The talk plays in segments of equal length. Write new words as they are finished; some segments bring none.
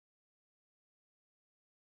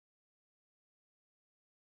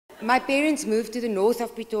My parents moved to the north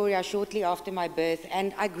of Pretoria shortly after my birth,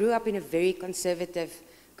 and I grew up in a very conservative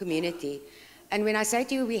community. And when I say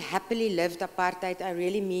to you, we happily lived apartheid, I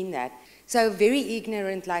really mean that. So very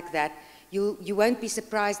ignorant like that, you won't be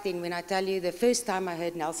surprised then when I tell you the first time I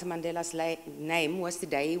heard Nelson Mandela's name was the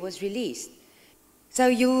day he was released. So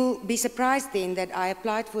you'll be surprised then that I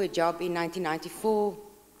applied for a job in 1994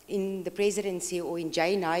 in the presidency or in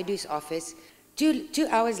J. Naidu's office. Two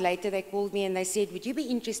hours later they called me and they said, would you be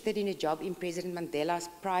interested in a job in President Mandela's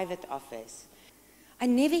private office? I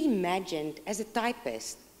never imagined as a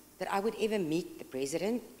typist that I would ever meet the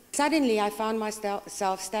president. Suddenly I found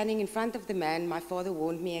myself standing in front of the man my father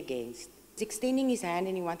warned me against. He was extending his hand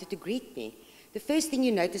and he wanted to greet me. The first thing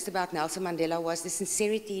you noticed about Nelson Mandela was the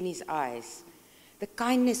sincerity in his eyes, the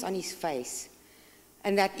kindness on his face,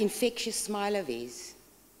 and that infectious smile of his.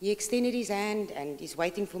 He extended his hand and he's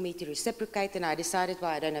waiting for me to reciprocate, and I decided, well,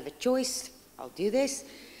 I don't have a choice, I'll do this.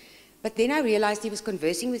 But then I realized he was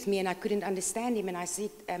conversing with me and I couldn't understand him, and I said,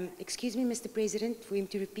 excuse me, Mr. President, for him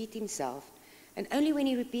to repeat himself. And only when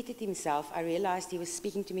he repeated himself, I realized he was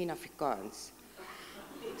speaking to me in Afrikaans.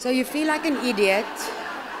 So you feel like an idiot.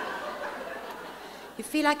 You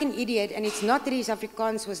feel like an idiot, and it's not that his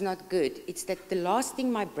Afrikaans was not good, it's that the last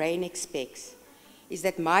thing my brain expects is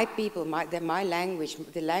that my people, my language,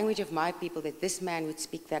 the language of my people, that this man would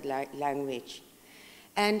speak that language.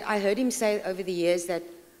 And I heard him say over the years that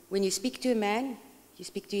when you speak to a man, you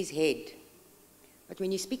speak to his head. But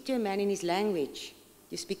when you speak to a man in his language,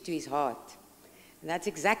 you speak to his heart. And that's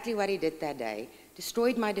exactly what he did that day.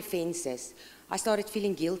 Destroyed my defenses. I started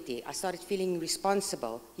feeling guilty. I started feeling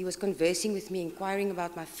responsible. He was conversing with me, inquiring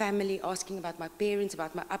about my family, asking about my parents,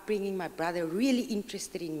 about my upbringing, my brother, really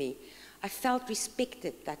interested in me. I felt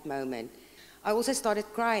respected that moment. I also started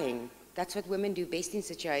crying. That's what women do best in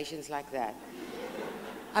situations like that.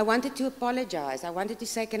 I wanted to apologize. I wanted to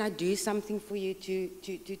say, can I do something for you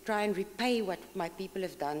to try and repay what my people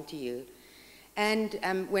have done to you? And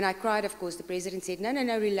when I cried, of course, the president said, no,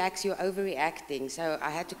 relax, you're overreacting. So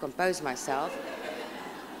I had to compose myself.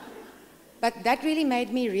 But that really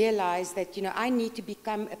made me realize that, I need to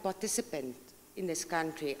become a participant in this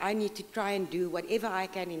country. I need to try and do whatever I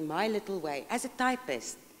can in my little way, as a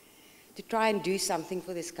typist, to try and do something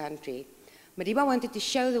for this country. Madiba wanted to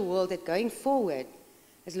show the world that going forward,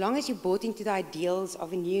 as long as you bought into the ideals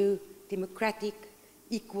of a new democratic,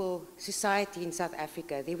 equal society in South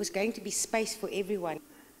Africa, there was going to be space for everyone.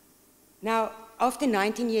 Now, after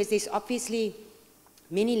 19 years, there's obviously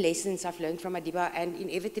many lessons I've learned from Madiba, and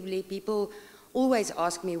inevitably people always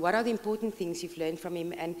ask me, what are the important things you've learned from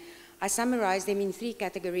him? And I summarize them in 3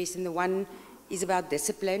 categories, and the one is about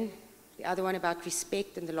discipline, the other one about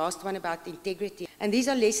respect, and the last one about integrity. And these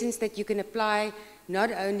are lessons that you can apply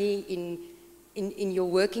not only in your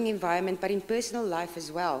working environment, but in personal life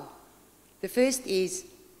as well. The first is,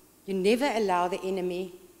 you never allow the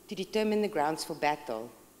enemy to determine the grounds for battle.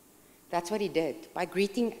 That's what he did. By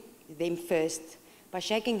greeting them first, by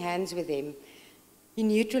shaking hands with them, he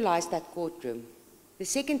neutralized that courtroom. The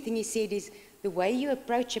second thing he said is, the way you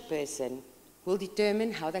approach a person will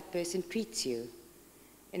determine how that person treats you.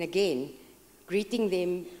 And again, greeting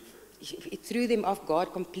them, it threw them off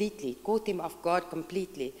guard completely, caught them off guard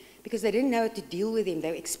completely, because they didn't know how to deal with him.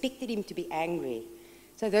 They expected him to be angry.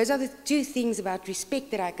 So those are the 2 things about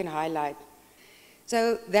respect that I can highlight.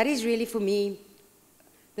 So that is really, for me,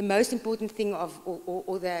 the most important thing of,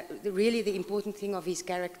 really the important thing of his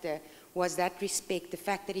character was that respect, the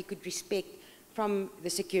fact that he could respect from the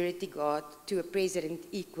security guard to a president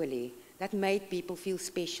equally. That made people feel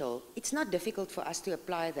special. It's not difficult for us to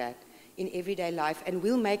apply that in everyday life, and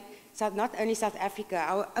we'll make not only South Africa,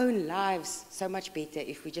 our own lives so much better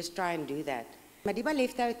if we just try and do that. Madiba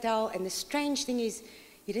left the hotel, and the strange thing is,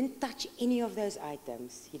 he didn't touch any of those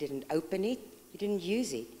items. He didn't open it, he didn't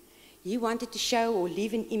use it. He wanted to show or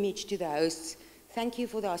leave an image to the hosts. Thank you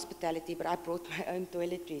for the hospitality, but I brought my own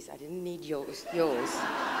toiletries. I didn't need yours.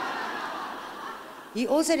 He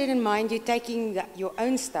also didn't mind you taking your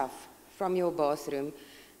own stuff from your bathroom.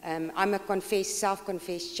 I'm a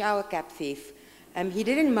self-confessed shower cap thief. He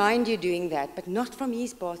didn't mind you doing that, but not from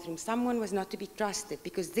his bathroom. Someone was not to be trusted,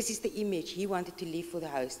 because this is the image he wanted to leave for the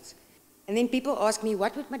hosts. And then people ask me,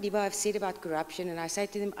 what would Madiba have said about corruption? And I say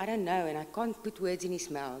to them, I don't know, and I can't put words in his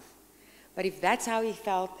mouth. But if that's how he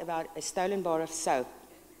felt about a stolen bar of soap,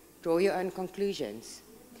 draw your own conclusions.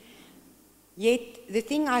 Yet, the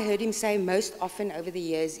thing I heard him say most often over the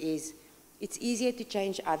years is, it's easier to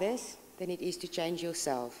change others than it is to change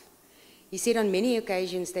yourself. He said on many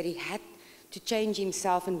occasions that he had to change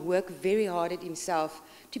himself and work very hard at himself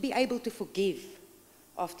to be able to forgive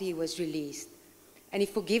after he was released. And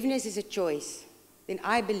if forgiveness is a choice, then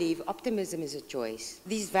I believe optimism is a choice.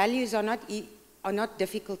 These values are not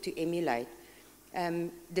difficult to emulate.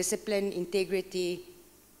 Discipline, integrity,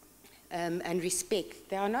 and respect,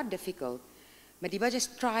 they are not difficult. Madiba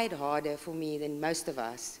just tried harder for me than most of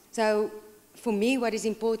us. So for me, what is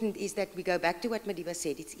important is that we go back to what Madiba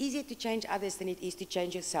said. It's easier to change others than it is to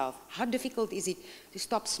change yourself. How difficult is it to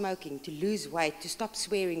stop smoking, to lose weight, to stop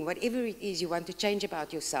swearing, whatever it is you want to change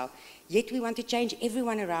about yourself. Yet we want to change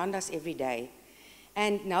everyone around us every day.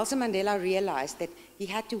 And Nelson Mandela realized that he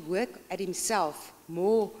had to work at himself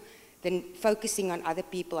more than focusing on other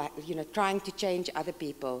people, you know, trying to change other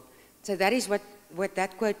people. So that is what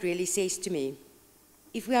that quote really says to me.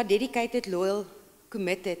 If we are dedicated, loyal,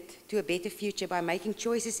 committed to a better future by making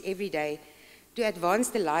choices every day to advance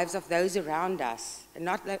the lives of those around us, and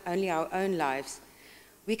not only our own lives,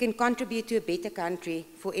 we can contribute to a better country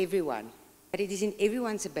for everyone. But it is in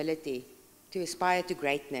everyone's ability to aspire to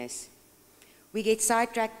greatness. We get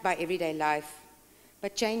sidetracked by everyday life,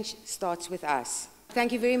 but change starts with us.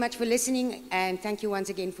 Thank you very much for listening, and thank you once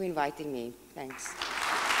again for inviting me. Thanks.